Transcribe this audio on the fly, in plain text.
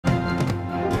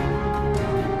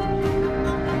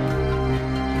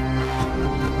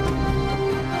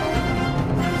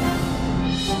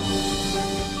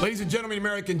Ladies and gentlemen,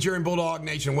 American cheering Bulldog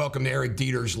Nation, welcome to Eric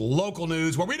Deters' local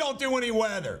news, where we don't do any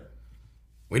weather.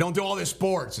 We don't do all this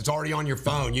sports. It's already on your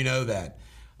phone. You know that.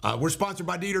 We're sponsored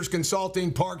by Deters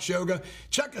Consulting, Parks Yoga.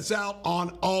 Check us out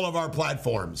on all of our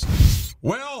platforms.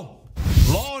 Well,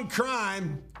 law and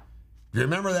crime. You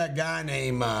remember that guy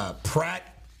named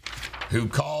Pratt who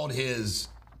called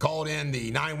in the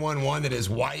 911 that his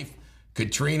wife,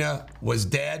 Katrina, was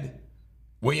dead?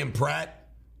 William Pratt?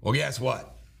 Well, guess what?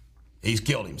 He's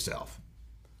killed himself.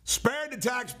 Spared the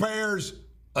taxpayers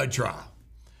a trial.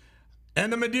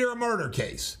 And the Madeira murder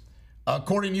case.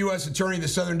 According to U.S. Attorney in the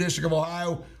Southern District of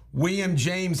Ohio, William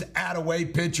James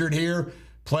Attaway, pictured here,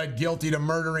 pled guilty to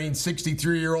murdering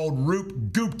 63-year-old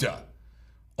Roop Gupta,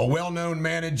 a well-known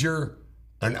manager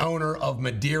and owner of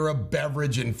Madeira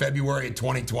Beverage, in February of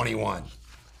 2021.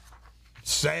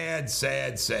 Sad,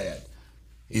 sad, sad.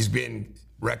 He's been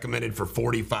recommended for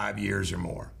 45 years or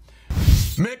more.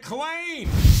 McLean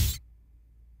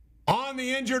on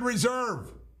the injured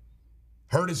reserve.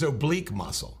 Hurt his oblique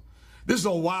muscle. This is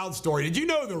a wild story. Did you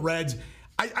know the Reds?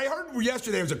 I heard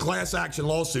yesterday there was a class action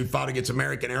lawsuit filed against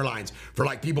American Airlines for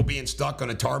like people being stuck on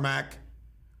a tarmac.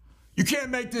 You can't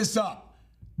make this up.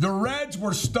 The Reds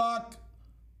were stuck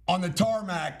on the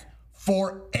tarmac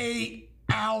for 8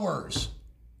 hours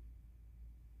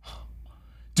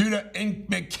due to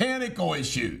mechanical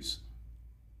issues.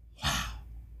 Wow.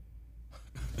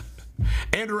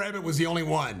 Andrew Abbott was the only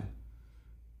one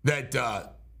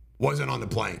that wasn't on the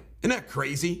plane. Isn't that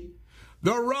crazy?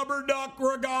 The Rubber Duck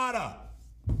Regatta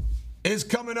is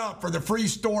coming up for the Free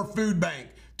Store Food Bank,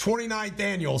 29th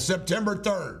annual, September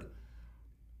 3rd.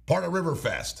 Part of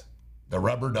Riverfest. The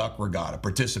Rubber Duck Regatta.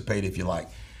 Participate if you like.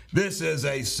 This is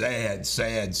a sad,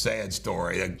 sad, sad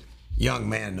story. A young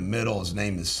man in the middle, his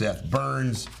name is Seth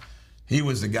Burns. He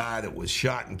was the guy that was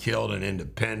shot and killed in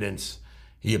Independence.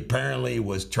 He apparently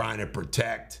was trying to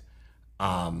protect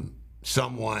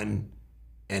someone,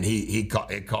 and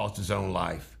it cost his own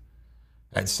life.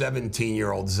 That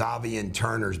 17-year-old Zavian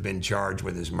Turner's been charged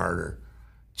with his murder.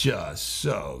 Just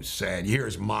so sad. You hear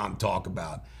his mom talk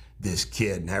about this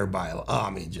kid, and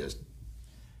everybody, just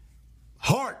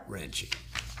heart-wrenching.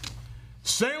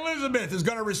 St. Elizabeth is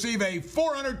going to receive a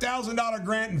 $400,000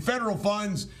 grant in federal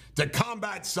funds to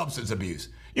combat substance abuse.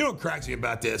 You know what cracks me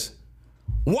about this?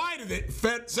 Why did it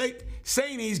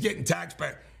saying he's getting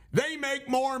taxpayer? They make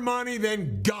more money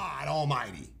than God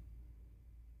Almighty.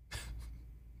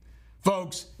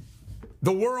 Folks,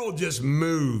 the world just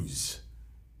moves,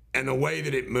 and the way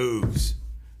that it moves,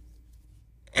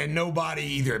 and nobody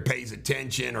either pays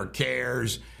attention or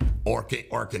cares or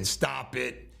can stop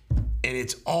it, and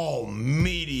it's all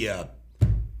media,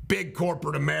 big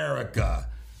corporate America,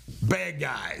 bad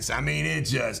guys. I mean, it's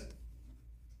just,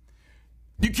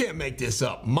 you can't make this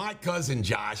up. My cousin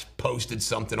Josh posted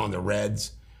something on the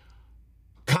Reds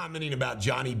commenting about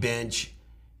Johnny Bench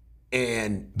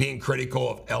and being critical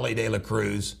of L.A. De La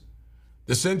Cruz.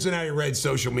 The Cincinnati Reds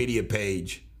social media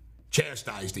page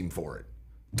chastised him for it,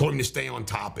 told him to stay on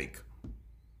topic.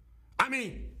 I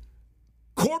mean,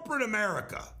 corporate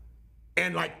America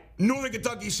and like Northern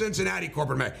Kentucky, Cincinnati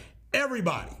corporate America,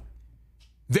 everybody,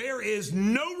 there is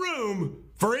no room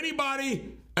for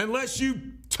anybody unless you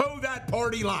toe that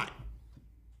party line.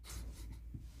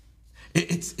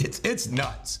 It's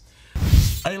nuts.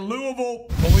 A Louisville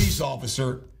police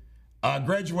officer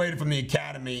graduated from the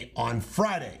academy on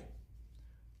Friday.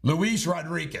 Luis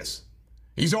Rodriguez.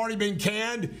 He's already been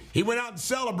canned. He went out and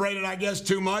celebrated, I guess,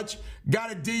 too much.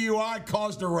 Got a DUI,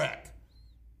 caused a wreck.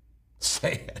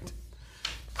 Sad.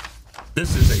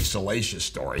 This is a salacious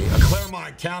story. A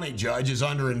Claremont County judge is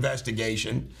under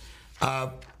investigation.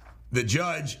 The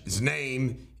judge's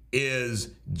name is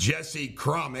Jesse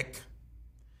Cromick,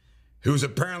 who's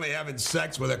apparently having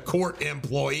sex with a court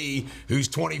employee who's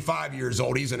 25 years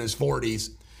old. He's in his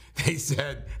 40s. They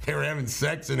said they were having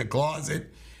sex in a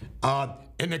closet.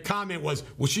 And the comment was,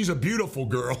 well, she's a beautiful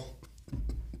girl.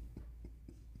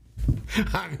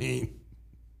 I mean,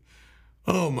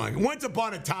 oh my. Once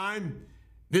upon a time,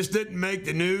 this didn't make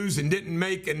the news and didn't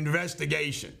make an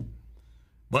investigation.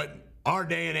 But our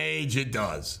day and age, it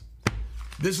does.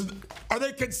 Are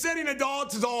they consenting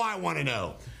adults is all I want to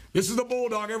know. This is the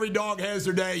Bulldog. Every dog has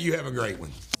their day. You have a great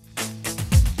one.